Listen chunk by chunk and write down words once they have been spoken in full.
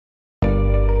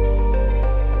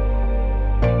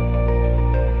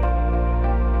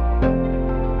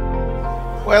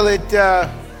Well, it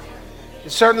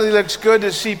certainly looks good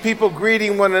to see people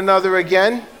greeting one another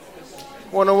again.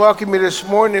 I want to welcome you this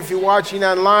morning. If you're watching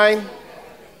online,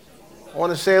 I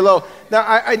want to say hello. Now,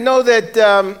 I know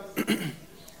that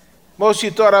most of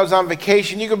you thought I was on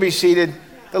vacation. You can be seated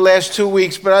the last 2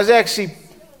 weeks, but I was actually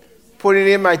putting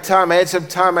in my time. I had some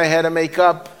time I had to make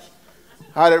up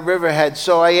out at Riverhead.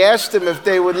 So I asked them if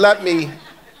they would let me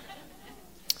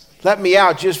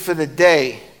out just for the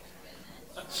day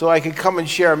so I could come and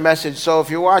share a message. So if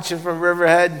you're watching from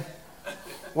Riverhead,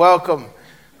 welcome.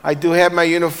 I do have my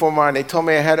uniform on. They told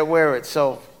me I had to wear it.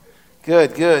 So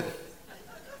good.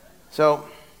 So,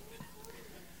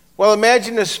 well,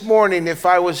 imagine this morning if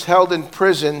I was held in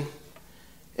prison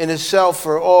in a cell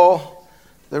for all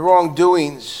the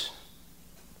wrongdoings.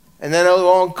 And then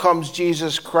along comes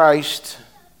Jesus Christ,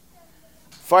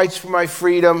 fights for my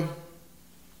freedom,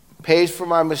 pays for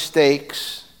my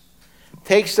mistakes,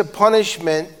 takes the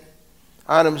punishment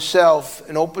on himself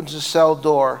and opens the cell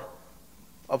door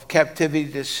of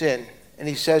captivity to sin. And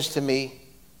he says to me,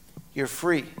 you're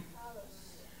free.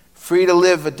 Free to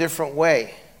live a different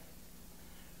way.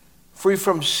 Free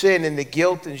from sin and the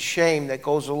guilt and shame that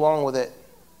goes along with it.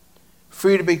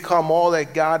 Free to become all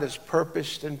that God has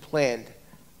purposed and planned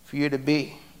for you to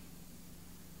be.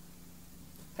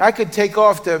 I could take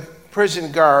off the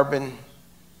prison garb and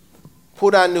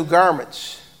put on new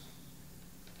garments.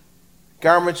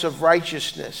 Garments of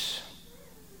righteousness.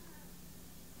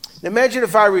 Imagine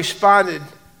if I responded,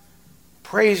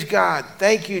 praise God,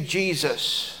 thank you,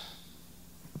 Jesus,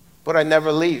 but I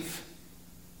never leave.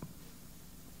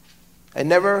 I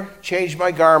never change my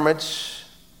garments.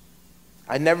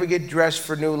 I never get dressed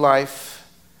for new life.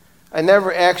 I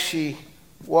never actually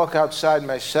walk outside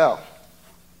my cell.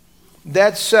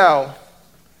 That cell,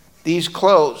 these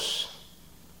clothes,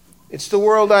 it's the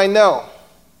world I know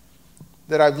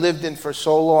that I've lived in for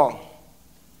so long.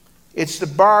 It's the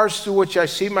bars through which I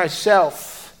see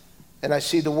myself and I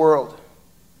see the world.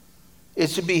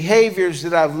 It's the behaviors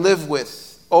that I've lived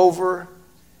with over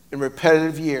in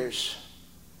repetitive years.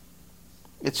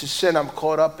 It's a sin I'm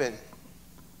caught up in.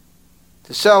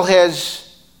 The cell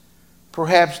has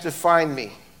perhaps defined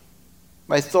me,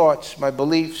 my thoughts, my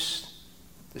beliefs,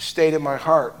 the state of my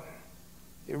heart.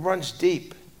 It runs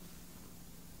deep.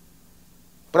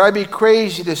 But I'd be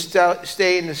crazy to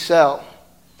stay in the cell.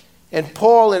 And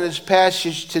Paul, in his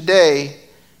passage today,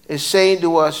 is saying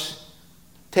to us,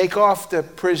 take off the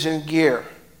prison gear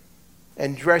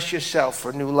and dress yourself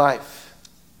for new life.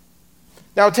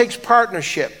 Now, it takes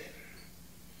partnership.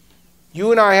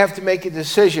 You and I have to make a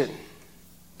decision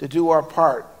to do our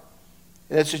part.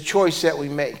 And it's a choice that we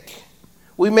make.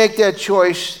 We make that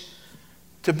choice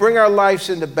to bring our lives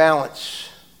into balance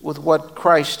with what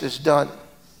Christ has done.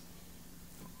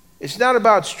 It's not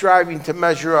about striving to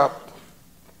measure up.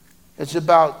 It's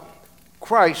about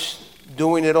Christ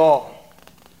doing it all.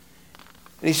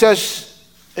 And he says,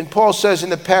 and Paul says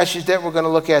in the passage that we're going to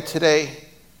look at today,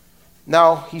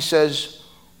 now he says,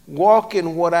 walk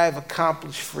in what I have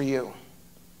accomplished for you.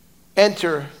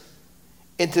 Enter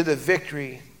into the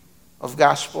victory of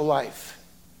gospel life.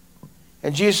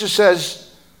 And Jesus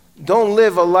says, don't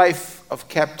live a life of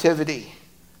captivity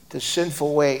to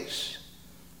sinful ways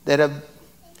that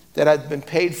have been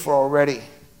paid for already.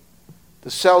 The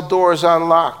cell door is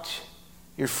unlocked.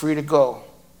 You're free to go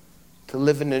to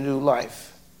live in a new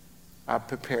life I've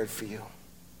prepared for you.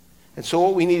 And so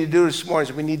what we need to do this morning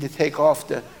is we need to take off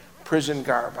the prison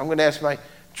garb. I'm going to ask my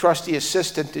trusty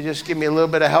assistant to just give me a little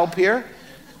bit of help here,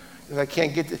 because I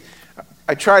can't get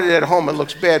I tried it at home. It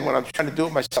looks bad when I'm trying to do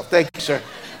it myself. Thank you, sir.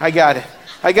 I got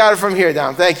it from here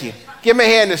down. Thank you. Give me a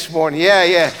hand this morning.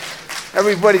 Yeah.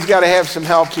 Everybody's got to have some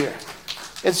help here.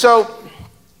 And so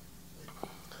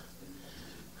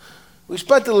we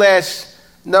spent the last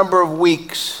number of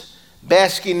weeks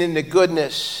basking in the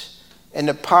goodness and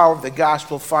the power of the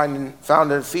gospel found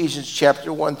in Ephesians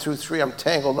chapter 1 through 3. I'm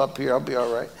tangled up here. I'll be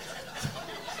all right.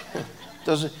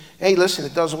 Hey, listen,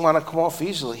 it doesn't want to come off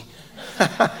easily.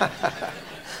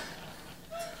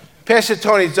 Pastor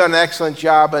Tony's done an excellent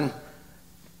job in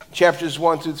chapters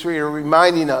 1 through 3 of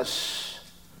reminding us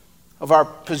of our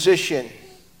position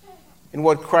in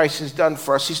what Christ has done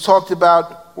for us. He's talked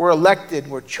about we're elected,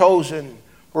 we're chosen,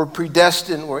 we're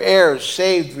predestined, we're heirs,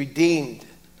 saved, redeemed,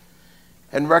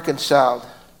 and reconciled.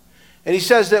 And he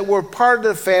says that we're part of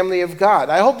the family of God.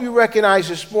 I hope you recognize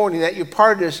this morning that you're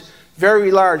part of this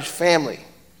very large family,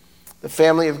 the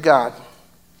family of God.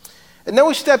 And then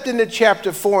we stepped into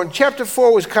chapter 4, and chapter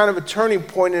 4 was kind of a turning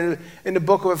point in the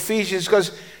book of Ephesians,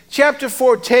 because chapter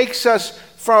 4 takes us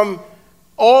from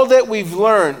all that we've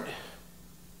learned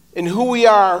and who we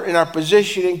are in our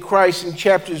position in Christ in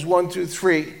chapters 1 through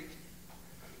 3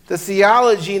 the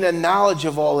theology and the knowledge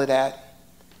of all of that.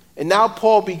 And now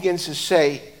Paul begins to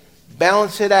say,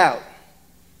 balance it out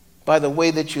by the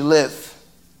way that you live.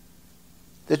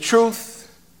 The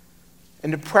truth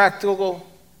and the practical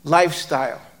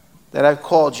lifestyle that I've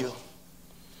called you.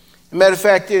 As a matter of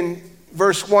fact, in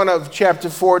verse 1 of chapter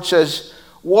 4, it says,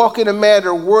 walk in a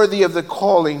manner worthy of the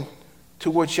calling to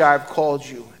which I've called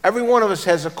you. Every one of us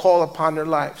has a call upon their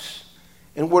lives,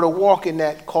 and we're to walk in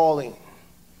that calling.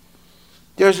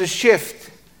 There's a shift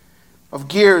of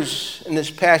gears in this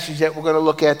passage that we're going to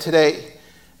look at today.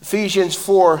 Ephesians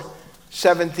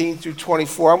 4:17 through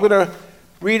 24. I'm going to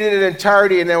read it in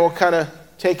entirety, and then we'll kind of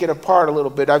take it apart a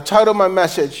little bit. I've titled my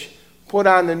message, Put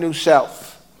on the New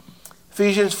Self.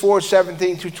 Ephesians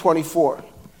 4:17 through 24.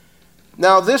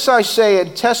 Now this I say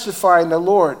and testify in the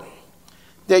Lord,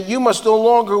 that you must no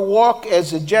longer walk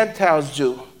as the Gentiles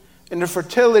do, in the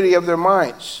fertility of their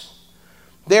minds.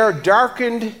 They are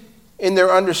darkened in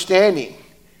their understanding,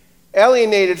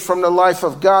 alienated from the life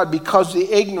of God because of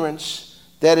the ignorance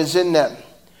that is in them,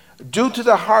 due to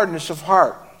the hardness of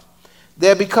heart. They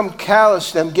have become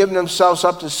callous and given themselves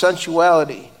up to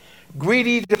sensuality,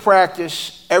 greedy to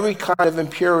practice every kind of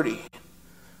impurity.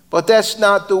 But that's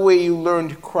not the way you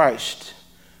learned Christ,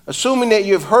 assuming that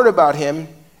you have heard about him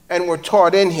and were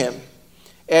taught in him,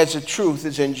 as the truth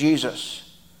is in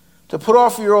Jesus. To put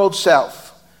off your old self,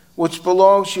 which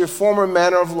belongs to your former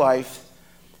manner of life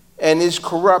and is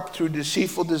corrupt through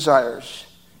deceitful desires,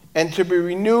 and to be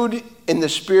renewed in the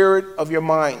spirit of your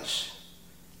minds,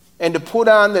 and to put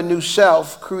on the new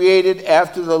self, created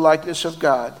after the likeness of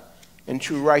God in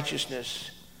true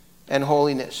righteousness and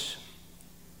holiness.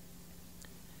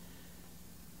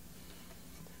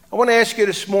 I want to ask you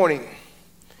this morning,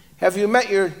 have you met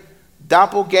your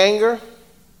doppelganger?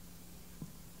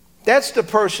 That's the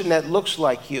person that looks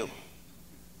like you.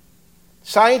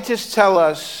 Scientists tell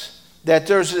us that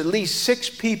there's at least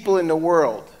 6 people in the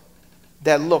world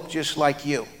that look just like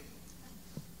you.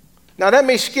 Now that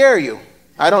may scare you.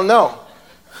 I don't know.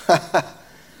 I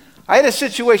had a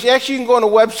situation, actually you can go on a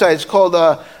website, it's called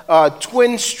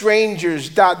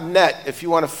twinstrangers.net if you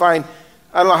want to find,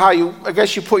 I don't know how I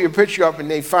guess you put your picture up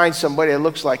and they find somebody that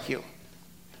looks like you.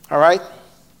 All right?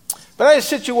 But I had a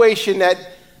situation that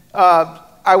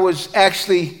I was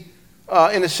actually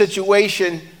in a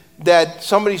situation that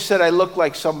somebody said I looked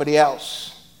like somebody else.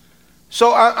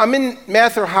 So I'm in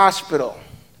Mather Hospital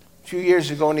a few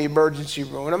years ago in the emergency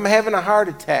room, and I'm having a heart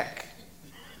attack.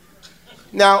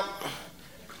 Now,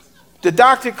 the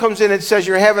doctor comes in and says,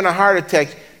 you're having a heart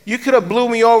attack. You could have blew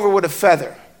me over with a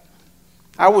feather.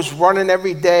 I was running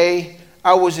every day.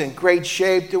 I was in great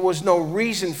shape. There was no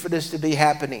reason for this to be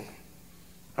happening.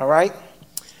 All right?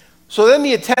 So then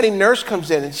the attending nurse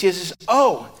comes in and she says,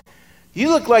 oh, you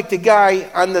look like the guy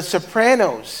on The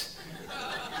Sopranos.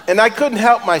 And I couldn't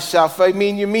help myself. I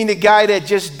mean, you mean the guy that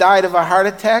just died of a heart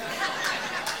attack?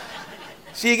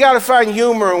 So you got to find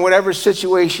humor in whatever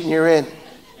situation you're in.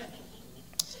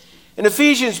 In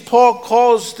Ephesians, Paul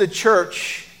calls the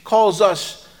church, calls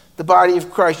us the body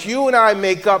of Christ. You and I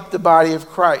make up the body of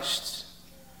Christ.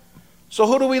 So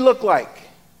who do we look like?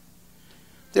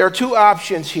 There are 2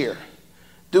 options here.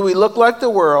 Do we look like the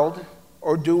world,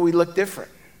 or do we look different?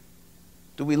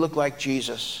 Do we look like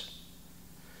Jesus?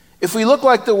 If we look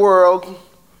like the world,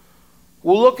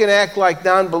 we'll look and act like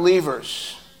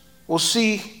non-believers. We'll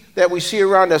see that we see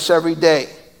around us every day.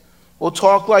 We'll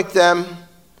talk like them,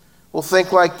 we'll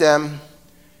think like them,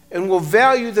 and we'll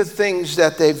value the things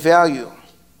that they value.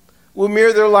 We'll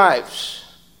mirror their lives.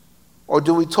 Or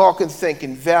do we talk and think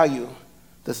and value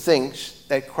the things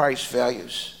that Christ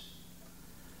values?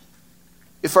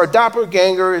 If our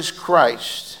doppelganger is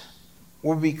Christ,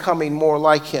 we're becoming more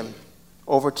like him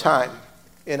over time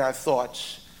in our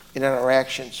thoughts and in our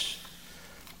actions.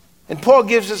 And Paul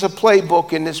gives us a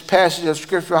playbook in this passage of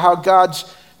Scripture how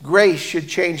God's grace should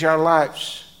change our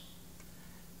lives.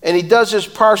 And he does this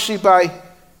partially by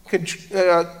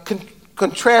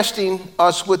contrasting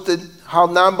us with how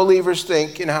non-believers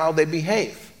think and how they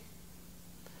behave.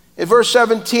 In verse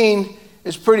 17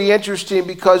 is pretty interesting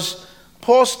because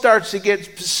Paul starts to get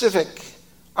specific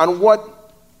on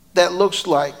what that looks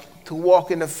like to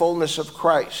walk in the fullness of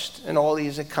Christ and all he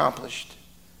has accomplished.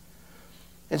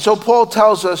 And so Paul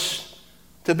tells us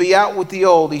to be out with the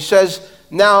old. He says,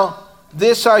 now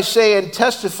this I say and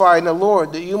testify in the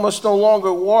Lord, that you must no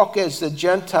longer walk as the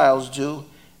Gentiles do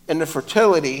in the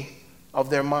fertility of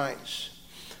their minds.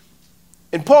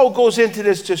 And Paul goes into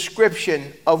this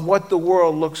description of what the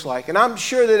world looks like. And I'm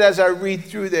sure that as I read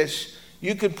through this,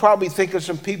 you could probably think of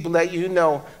some people that you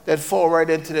know that fall right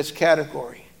into this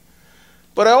category.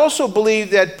 But I also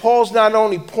believe that Paul's not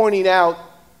only pointing out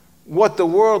what the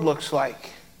world looks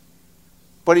like,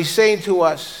 But he's saying to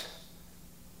us,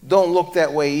 don't look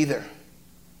that way either.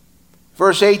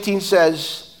 Verse 18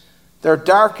 says, they're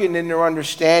darkened in their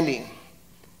understanding,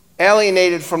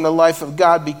 alienated from the life of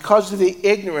God because of the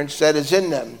ignorance that is in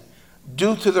them,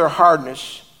 due to their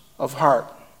hardness of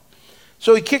heart.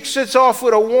 So he kicks it off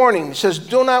with a warning. He says,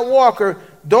 do not walk, or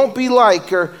don't be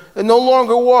like, or no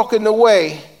longer walk in the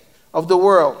way of the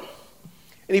world.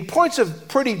 And he points a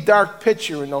pretty dark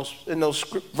picture in those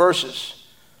verses.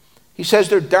 He says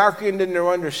they're darkened in their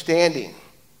understanding,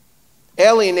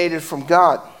 alienated from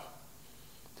God.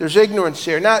 There's ignorance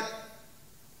here, not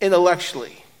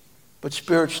intellectually, but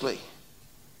spiritually.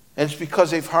 And it's because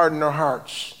they've hardened their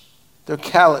hearts. They're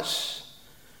callous.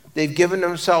 They've given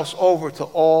themselves over to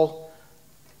all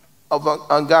of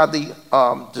ungodly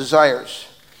desires.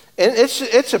 And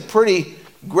it's a pretty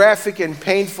graphic and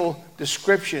painful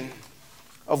description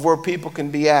of where people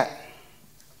can be at.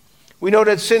 We know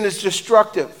that sin is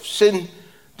destructive. Sin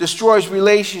destroys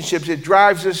relationships. It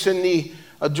drives us in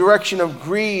a direction of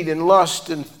greed and lust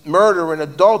and murder and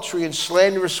adultery and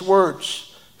slanderous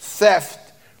words,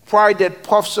 theft, pride that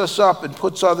puffs us up and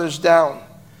puts others down.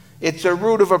 It's a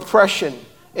root of oppression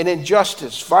and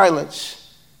injustice,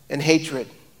 violence, and hatred.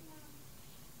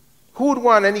 Who would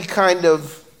want any kind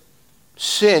of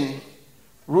sin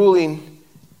ruling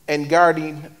and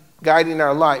guiding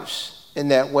our lives in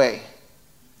that way?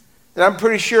 And I'm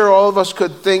pretty sure all of us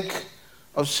could think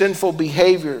of sinful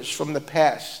behaviors from the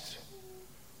past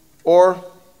or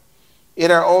in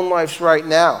our own lives right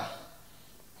now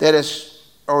that is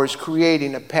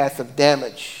creating a path of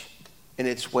damage in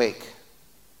its wake.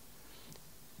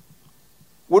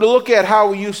 We're to look at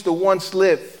how we used to once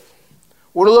live.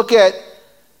 We're to look at,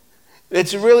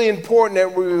 it's really important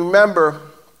that we remember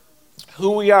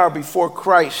who we are before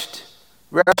Christ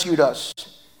rescued us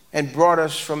and brought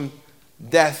us from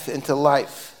death into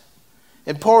life.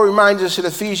 And Paul reminds us in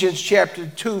Ephesians chapter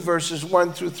 2, verses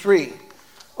 1 through 3,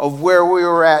 of where we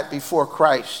were at before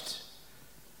Christ.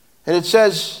 And it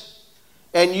says,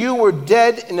 and you were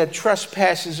dead in the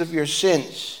trespasses of your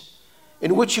sins,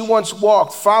 in which you once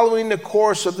walked, following the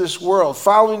course of this world,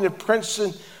 following the prince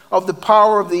of the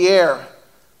power of the air,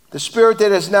 the spirit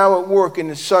that is now at work in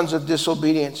the sons of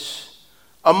disobedience,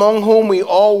 among whom we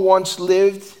all once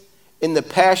lived in the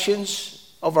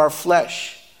passions of our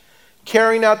flesh,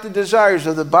 carrying out the desires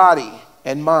of the body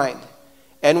and mind,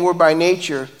 and were by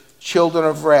nature children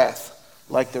of wrath,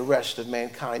 like the rest of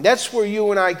mankind. That's where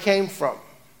you and I came from.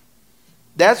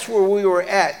 That's where we were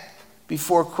at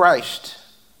before Christ.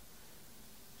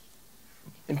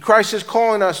 And Christ is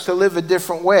calling us to live a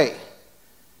different way.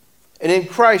 And in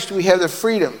Christ, we have the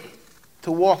freedom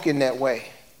to walk in that way.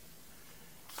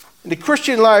 And the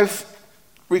Christian life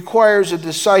requires a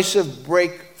decisive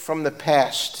break from the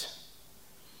past.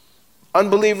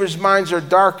 Unbelievers' minds are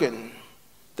darkened.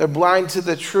 They're blind to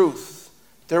the truth.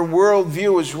 Their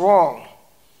worldview is wrong.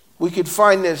 We could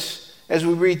find this as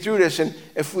we read through this, and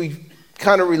if we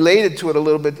kind of related to it a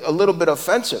little bit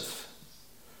offensive.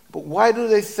 But why do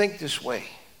they think this way?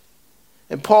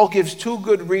 And Paul gives two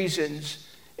good reasons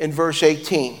in verse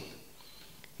 18.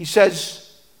 He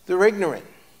says they're ignorant.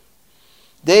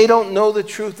 They don't know the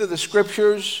truth of the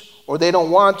scriptures, or they don't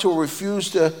want to, or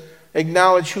refuse to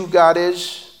acknowledge who God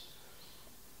is.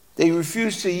 They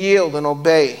refuse to yield and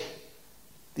obey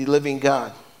the living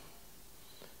God.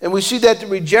 And we see that the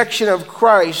rejection of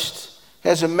Christ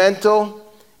has a mental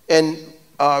and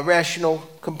rational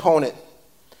component.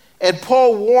 And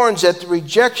Paul warns that the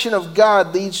rejection of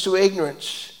God leads to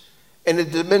ignorance and a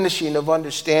diminishing of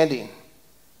understanding.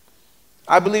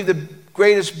 I believe the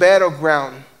greatest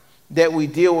battleground that we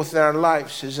deal with in our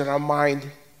lives is in our mind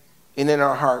and in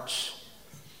our hearts.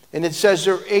 And it says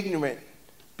they're ignorant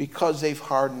because they've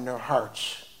hardened their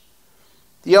hearts.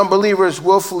 The unbelievers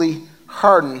willfully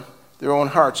harden their own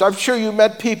hearts. I'm sure you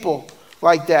met people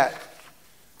like that.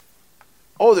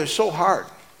 Oh, they're so hard.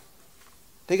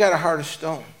 They got a heart of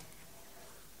stone.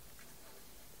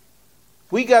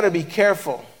 We got to be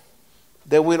careful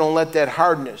that we don't let that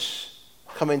hardness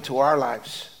come into our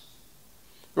lives.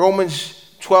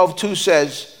 Romans 12:2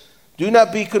 says, do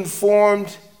not be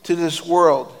conformed to this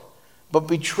world, but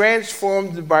be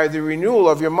transformed by the renewal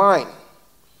of your mind,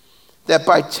 that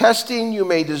by testing you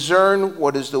may discern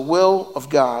what is the will of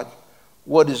God,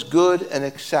 what is good and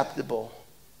acceptable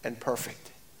and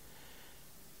perfect.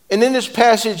 And in this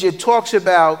passage, it talks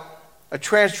about a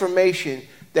transformation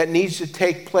that needs to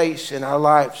take place in our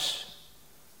lives.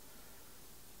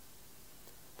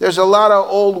 There's a lot of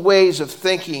old ways of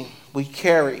thinking we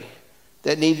carry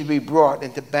that need to be brought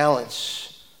into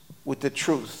balance with the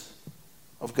truth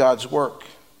of God's work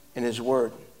and his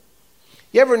word.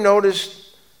 You ever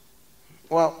noticed,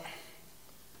 well,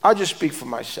 I'll just speak for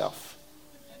myself.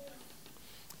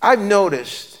 I've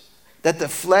noticed that the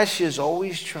flesh is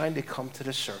always trying to come to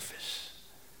the surface.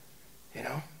 You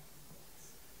know?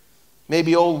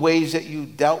 Maybe old ways that you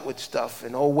dealt with stuff,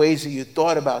 and old ways that you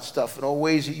thought about stuff, and old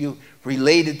ways that you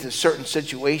related to certain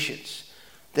situations.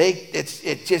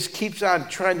 It just keeps on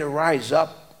trying to rise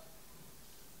up.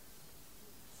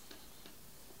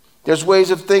 There's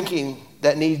ways of thinking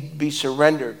that need to be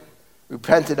surrendered,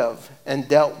 repented of, and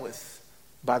dealt with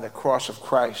by the cross of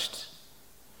Christ.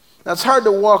 Now, it's hard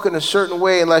to walk in a certain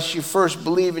way unless you first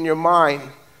believe in your mind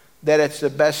that it's the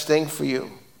best thing for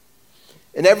you.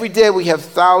 And every day we have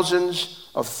thousands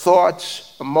of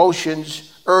thoughts,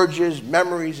 emotions, urges,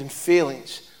 memories, and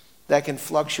feelings that can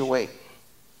fluctuate.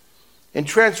 And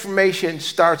transformation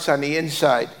starts on the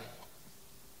inside,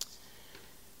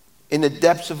 in the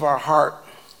depths of our heart,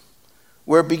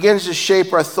 where it begins to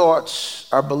shape our thoughts,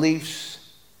 our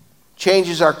beliefs,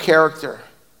 changes our character,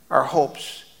 our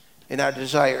hopes, and our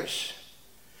desires.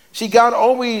 See, God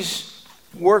always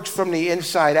works from the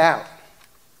inside out.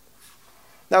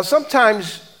 Now,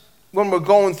 sometimes when we're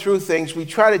going through things, we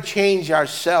try to change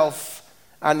ourselves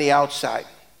on the outside.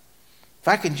 If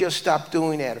I can just stop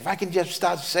doing that, if I can just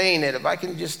stop saying it, if I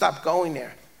can just stop going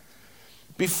there.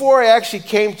 Before I actually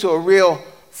came to a real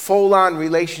full-on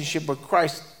relationship with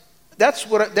Christ, that's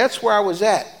where I was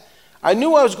at. I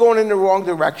knew I was going in the wrong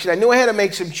direction. I knew I had to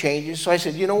make some changes. So I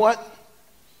said, you know what?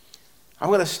 I'm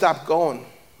going to stop going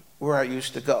where I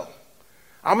used to go.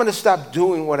 I'm going to stop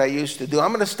doing what I used to do. I'm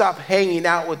going to stop hanging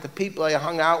out with the people I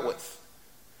hung out with.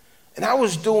 And I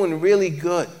was doing really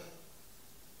good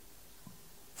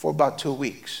for about 2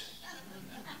 weeks.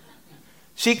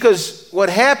 See, because what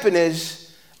happened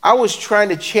is I was trying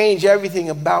to change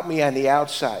everything about me on the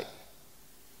outside.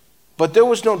 But there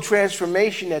was no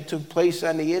transformation that took place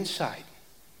on the inside.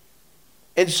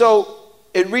 And so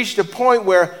it reached a point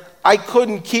where I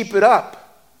couldn't keep it up.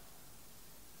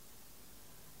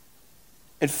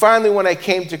 And finally, when I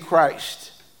came to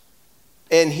Christ,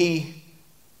 and He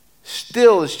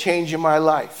still is changing my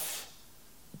life.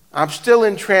 I'm still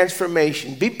in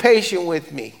transformation. Be patient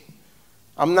with me.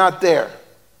 I'm not there.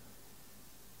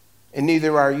 And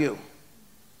neither are you.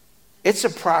 It's a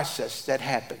process that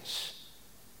happens.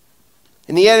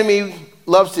 And the enemy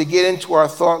loves to get into our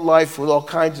thought life with all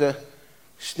kinds of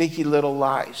sneaky little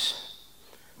lies.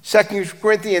 2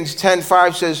 Corinthians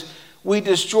 10:5 says, we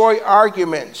destroy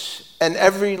arguments and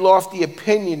every lofty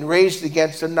opinion raised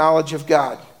against the knowledge of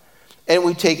God. And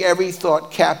we take every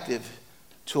thought captive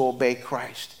to obey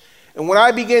Christ. And when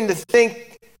I begin to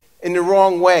think in the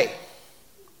wrong way,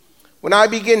 what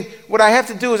I have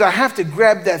to do is I have to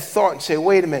grab that thought and say,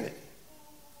 wait a minute,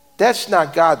 that's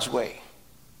not God's way.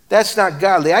 That's not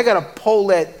godly. I got to pull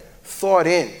that thought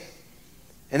in.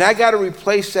 And I got to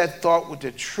replace that thought with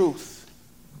the truth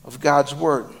of God's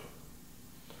word.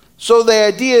 So the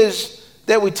idea is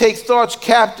that we take thoughts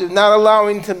captive, not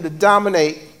allowing them to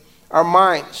dominate our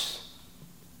minds,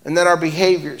 and then our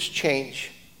behaviors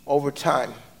change over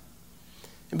time.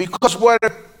 And because what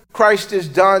Christ has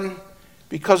done,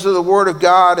 because of the Word of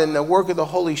God and the work of the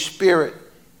Holy Spirit,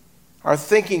 our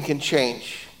thinking can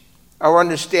change, our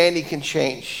understanding can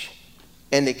change,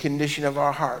 and the condition of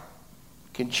our heart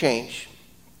can change.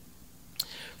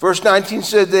 Verse 19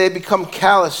 said they become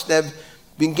callous, they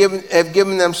have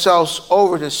given themselves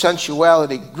over to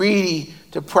sensuality, greedy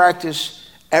to practice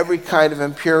every kind of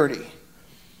impurity.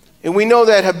 And we know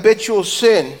that habitual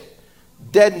sin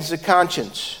deadens the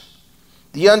conscience.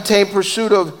 The untamed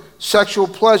pursuit of sexual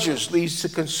pleasures leads to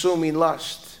consuming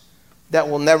lust that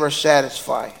will never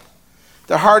satisfy.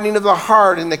 The hardening of the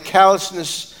heart and the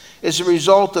callousness is a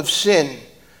result of sin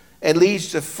and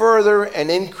leads to further and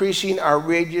increasing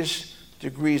outrageous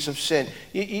degrees of sin.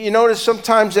 You notice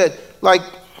sometimes that like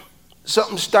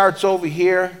something starts over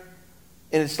here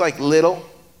and it's like little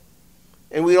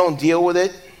and we don't deal with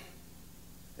it.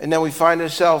 And then we find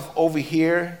ourselves over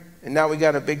here and now we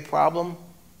got a big problem.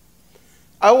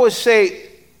 I always say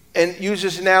and use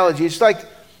this analogy. It's like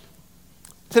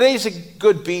today's a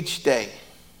good beach day.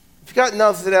 If you got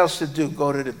nothing else to do,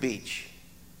 go to the beach.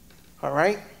 All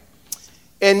right?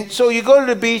 And so you go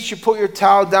to the beach, you put your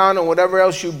towel down and whatever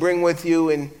else you bring with you,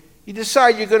 and you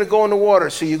decide you're going to go in the water.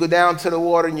 So you go down to the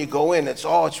water and you go in. It's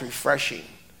refreshing.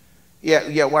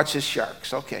 Yeah, watch this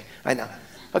sharks. Okay, I know.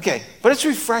 Okay, but it's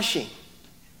refreshing.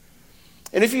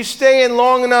 And if you stay in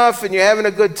long enough and you're having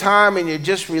a good time and you're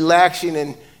just relaxing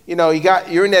and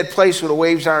you're in that place where the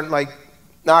waves aren't like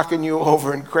knocking you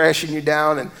over and crashing you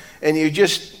down and you're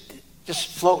just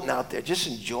floating out there, just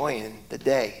enjoying the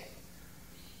day.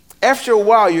 After a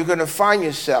while, you're going to find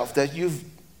yourself that you've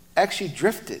actually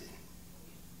drifted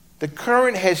The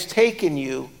current has taken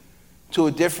you to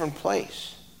a different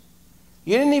place.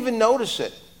 You didn't even notice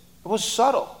it. It was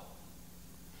subtle.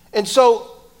 And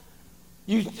so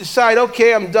you decide,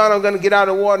 okay, I'm done. I'm going to get out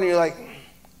of the water. And you're like,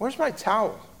 where's my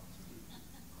towel?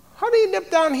 How did he end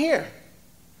up down here?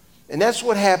 And that's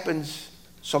what happens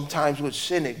sometimes with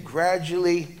sin. It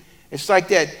gradually, it's like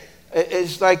that.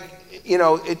 It's like,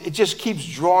 it just keeps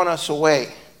drawing us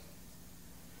away.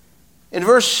 In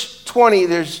verse 20,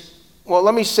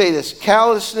 let me say this.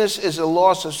 Callousness is a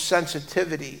loss of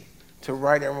sensitivity to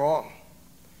right and wrong.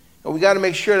 And we got to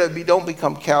make sure that we don't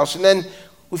become callous. And then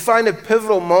we find a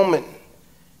pivotal moment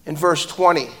in verse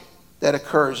 20 that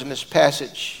occurs in this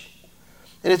passage.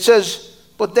 And it says,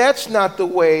 but that's not the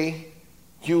way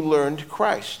you learned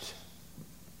Christ.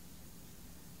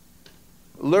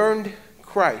 Learned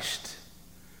Christ.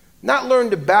 Not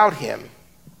learned about him.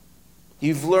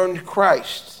 You've learned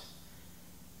Christ.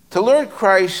 To learn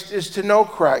Christ is to know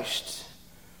Christ.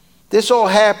 This all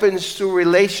happens through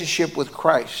relationship with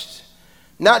Christ.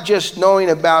 Not just knowing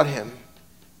about him,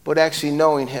 but actually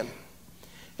knowing him.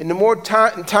 And the more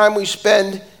time we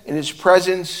spend in his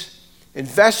presence,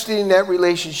 investing in that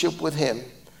relationship with him,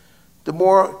 the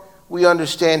more we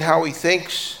understand how he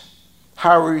thinks,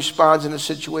 how he responds in a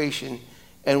situation,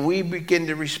 and we begin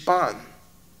to respond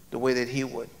the way that he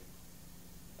would.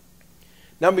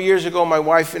 A number of years ago, my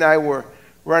wife and I were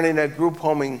running a group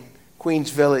home in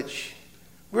Queens Village.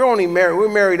 We were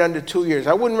married under 2 years.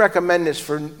 I wouldn't recommend this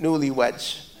for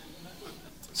newlyweds.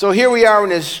 So here we are in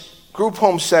this group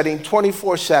home setting,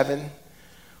 24/7.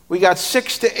 We got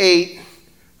 6 to 8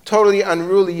 totally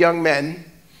unruly young men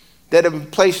that have been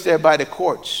placed there by the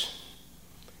courts.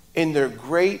 And they're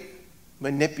great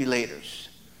manipulators.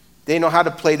 They know how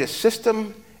to play the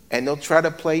system, and they'll try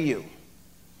to play you.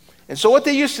 And so what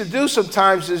they used to do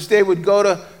sometimes is they would go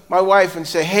to my wife and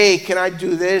say, hey, can I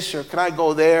do this or can I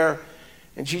go there?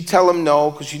 And she'd tell them no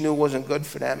because she knew it wasn't good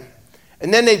for them.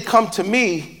 And then they'd come to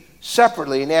me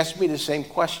separately and ask me the same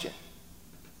question.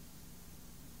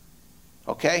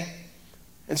 Okay?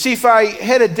 And see, if I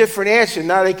had a different answer,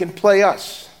 now they can play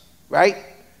us, right?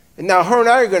 And now her and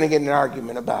I are going to get in an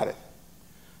argument about it.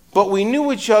 But we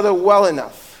knew each other well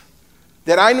enough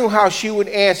that I knew how she would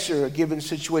answer a given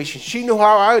situation. She knew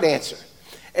how I would answer.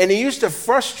 And it used to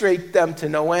frustrate them to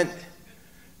no end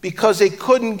because they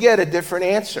couldn't get a different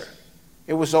answer.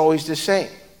 It was always the same.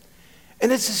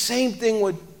 And it's the same thing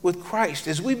with Christ.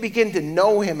 As we begin to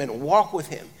know him and walk with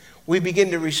him, we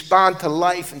begin to respond to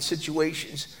life and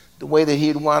situations the way that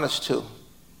he'd want us to.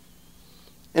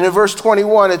 And in verse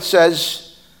 21 it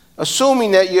says,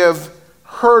 assuming that you have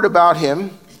heard about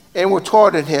him and were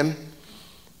taught in him,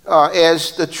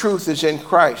 as the truth is in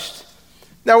Christ.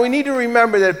 Now we need to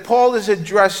remember that Paul is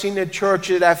addressing the church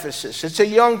at Ephesus. It's a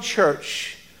young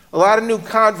church. A lot of new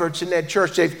converts in that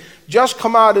church. They've just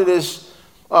come out of this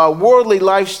worldly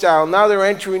lifestyle. Now they're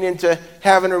entering into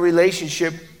having a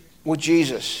relationship with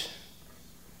Jesus.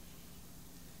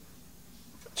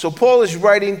 So Paul is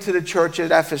writing to the church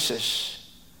at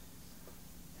Ephesus.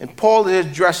 And Paul is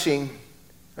addressing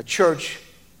a church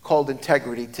called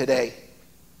Integrity today.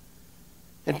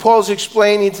 And Paul's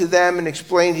explaining to them and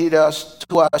explaining to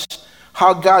us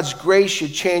how God's grace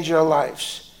should change our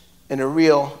lives in a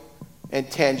real and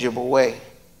tangible way.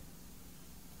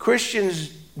 Christians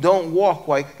don't walk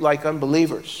like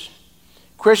unbelievers.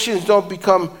 Christians don't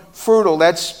become fruitful.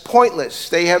 That's pointless.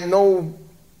 They have no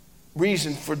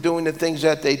reason for doing the things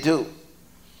that they do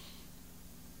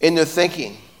in their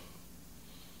thinking.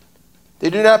 They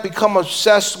do not become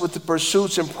obsessed with the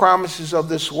pursuits and promises of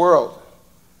this world.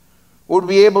 Would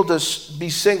be able to be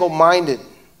single-minded,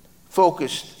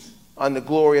 focused on the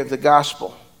glory of the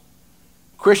gospel.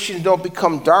 Christians don't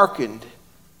become darkened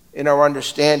in our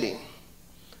understanding.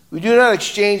 We do not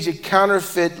exchange the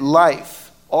counterfeit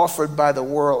life offered by the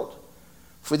world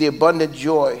for the abundant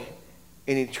joy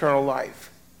in eternal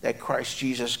life that Christ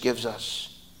Jesus gives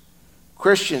us.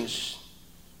 Christians,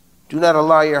 do not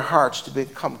allow your hearts to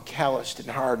become calloused and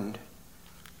hardened.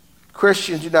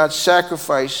 Christians, do not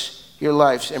sacrifice your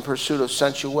lives in pursuit of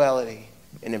sensuality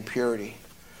and impurity.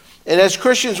 And as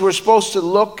Christians, we're supposed to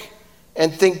look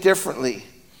and think differently.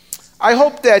 I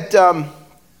hope that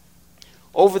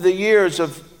over the years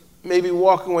of maybe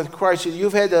walking with Christ,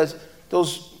 you've had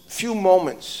those few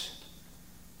moments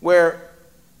where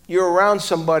you're around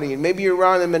somebody and maybe you're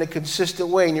around them in a consistent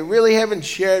way and you really haven't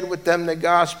shared with them the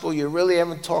gospel, you really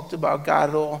haven't talked about God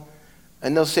at all,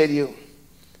 and they'll say to you,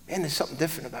 man, there's something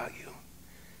different about you.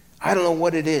 I don't know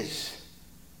what it is.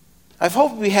 I've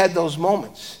hoped we had those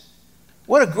moments.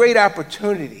 What a great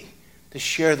opportunity to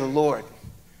share the Lord.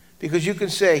 Because you can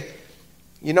say,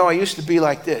 I used to be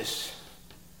like this.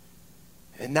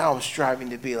 And now I'm striving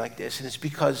to be like this. And it's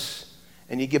because,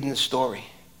 and you give them the story.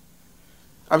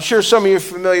 I'm sure some of you are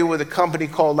familiar with a company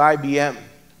called IBM.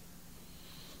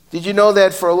 Did you know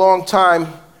that for a long time,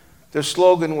 their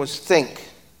slogan was think?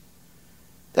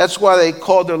 That's why they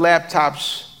called their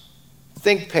laptops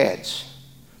ThinkPads.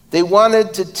 They wanted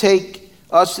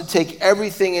us to take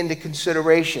everything into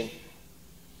consideration.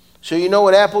 So you know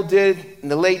what Apple did in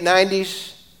the late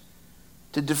 90s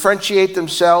to differentiate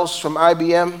themselves from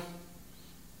IBM?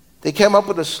 They came up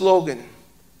with a slogan,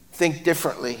 think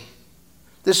differently.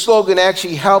 This slogan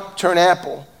actually helped turn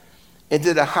Apple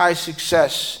into the high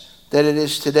success that it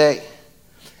is today.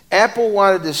 Apple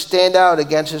wanted to stand out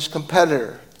against its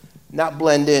competitor, not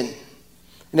blend in.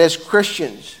 And as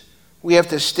Christians, we have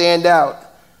to stand out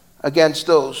against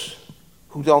those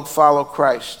who don't follow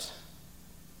Christ.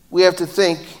 We have to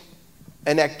think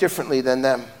and act differently than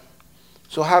them.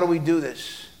 So how do we do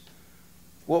this?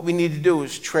 What we need to do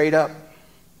is trade up.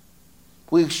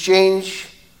 We exchange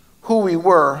who we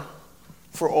were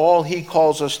for all he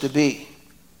calls us to be.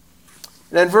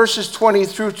 And then verses 20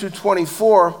 through to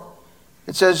 24,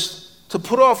 it says, to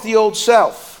put off the old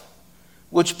self,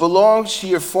 which belongs to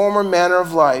your former manner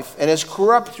of life and is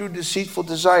corrupt through deceitful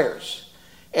desires,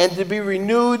 and to be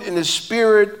renewed in the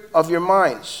spirit of your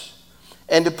minds,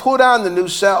 and to put on the new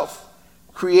self,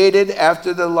 created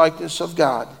after the likeness of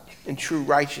God in true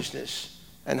righteousness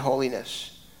and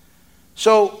holiness.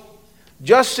 So,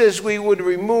 just as we would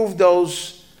remove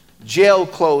those jail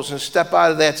clothes and step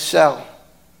out of that cell,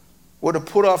 we're to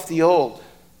put off the old.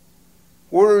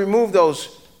 We're to remove those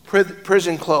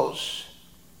prison clothes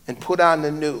and put on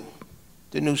the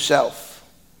new self.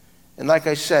 And like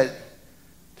I said,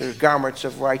 they're garments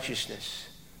of righteousness.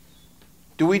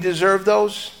 Do we deserve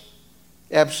those?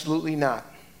 Absolutely not.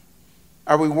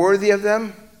 Are we worthy of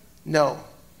them? No.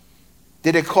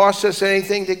 Did it cost us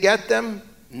anything to get them?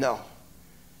 No.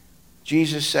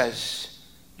 Jesus says,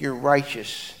 you're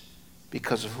righteous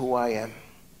because of who I am.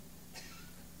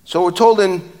 So we're told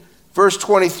in verse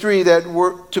 23 that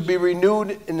we're to be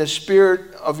renewed in the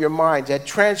spirit of your minds. That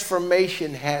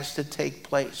transformation has to take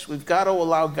place. We've got to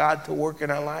allow God to work in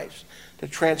our lives, to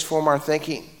transform our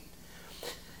thinking.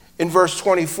 In verse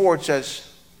 24 it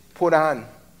says, put on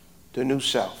the new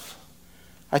self.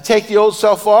 I take the old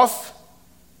self off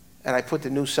and I put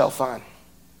the new self on.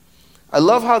 I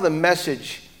love how the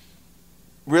Message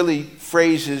really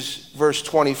phrases verse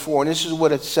 24, and this is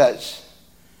what it says.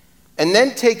 And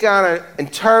then take on an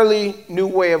entirely new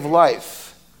way of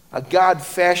life, a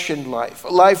God-fashioned life, a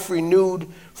life renewed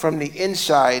from the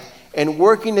inside and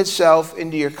working itself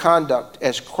into your conduct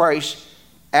as Christ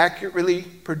accurately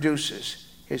produces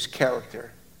his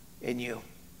character in you.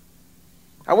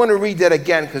 I want to read that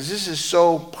again because this is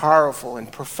so powerful and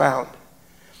profound.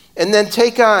 And then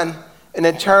take on an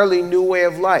entirely new way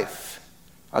of life,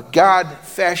 a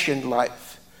God-fashioned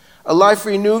life, a life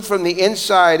renewed from the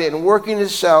inside and working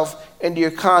itself into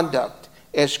your conduct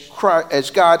as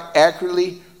God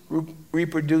accurately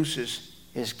reproduces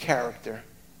his character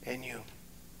in you.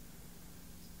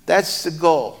 That's the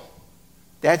goal.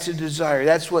 That's a desire.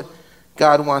 That's what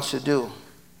God wants to do.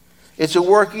 It's a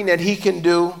working that he can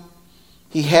do,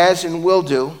 he has and will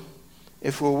do,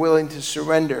 if we're willing to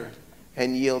surrender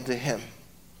and yield to him.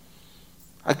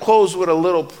 I close with a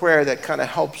little prayer that kind of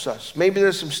helps us. Maybe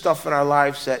there's some stuff in our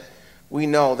lives that we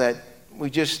know that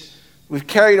we've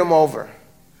carried them over,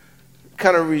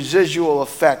 kind of residual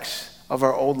effects of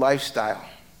our old lifestyle.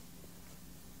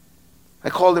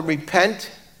 I call it repent,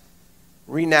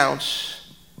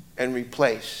 renounce, and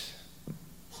replace.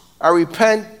 I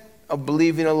repent of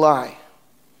believing a lie.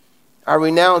 I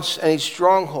renounce any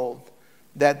stronghold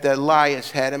that lie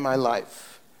has had in my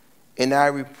life. And I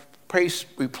replace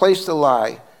the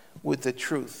lie with the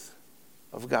truth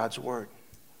of God's word.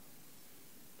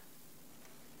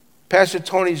 Pastor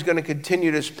Tony's going to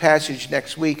continue this passage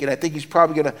next week, and I think he's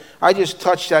probably going to, I just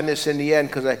touched on this in the end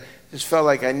because I just felt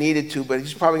like I needed to, but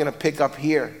he's probably going to pick up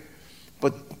here.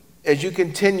 But as you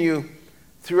continue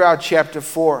throughout chapter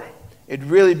 4, it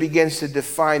really begins to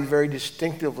define very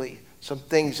distinctively some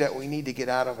things that we need to get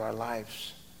out of our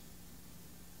lives.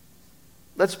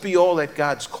 Let's be all that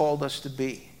God's called us to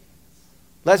be.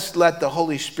 Let's let the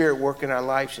Holy Spirit work in our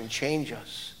lives and change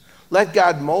us. Let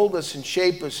God mold us and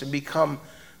shape us and become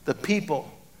the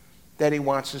people that he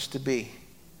wants us to be,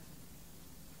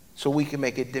 so we can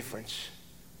make a difference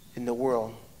in the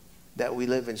world that we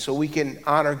live in, so we can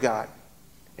honor God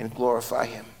and glorify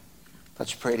him.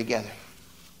 Let's pray together.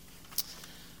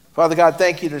 Father God,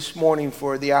 thank you this morning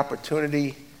for the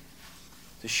opportunity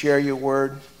to share your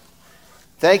word.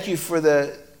 Thank you for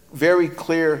the very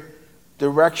clear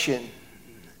direction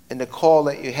and the call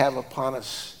that you have upon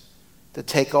us to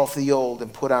take off the old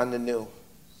and put on the new.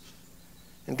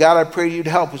 And God, I pray you'd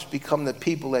help us become the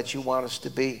people that you want us to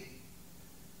be.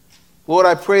 Lord,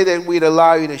 I pray that we'd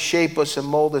allow you to shape us and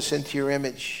mold us into your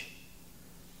image.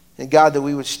 And God, that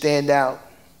we would stand out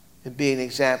and be an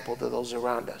example to those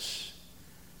around us.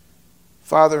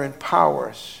 Father, empower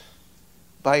us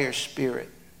by your Spirit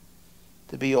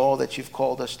to be all that you've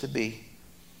called us to be.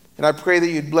 And I pray that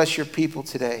you'd bless your people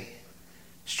today.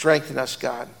 Strengthen us,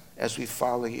 God, as we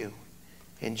follow you.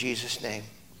 In Jesus' name,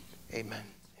 amen.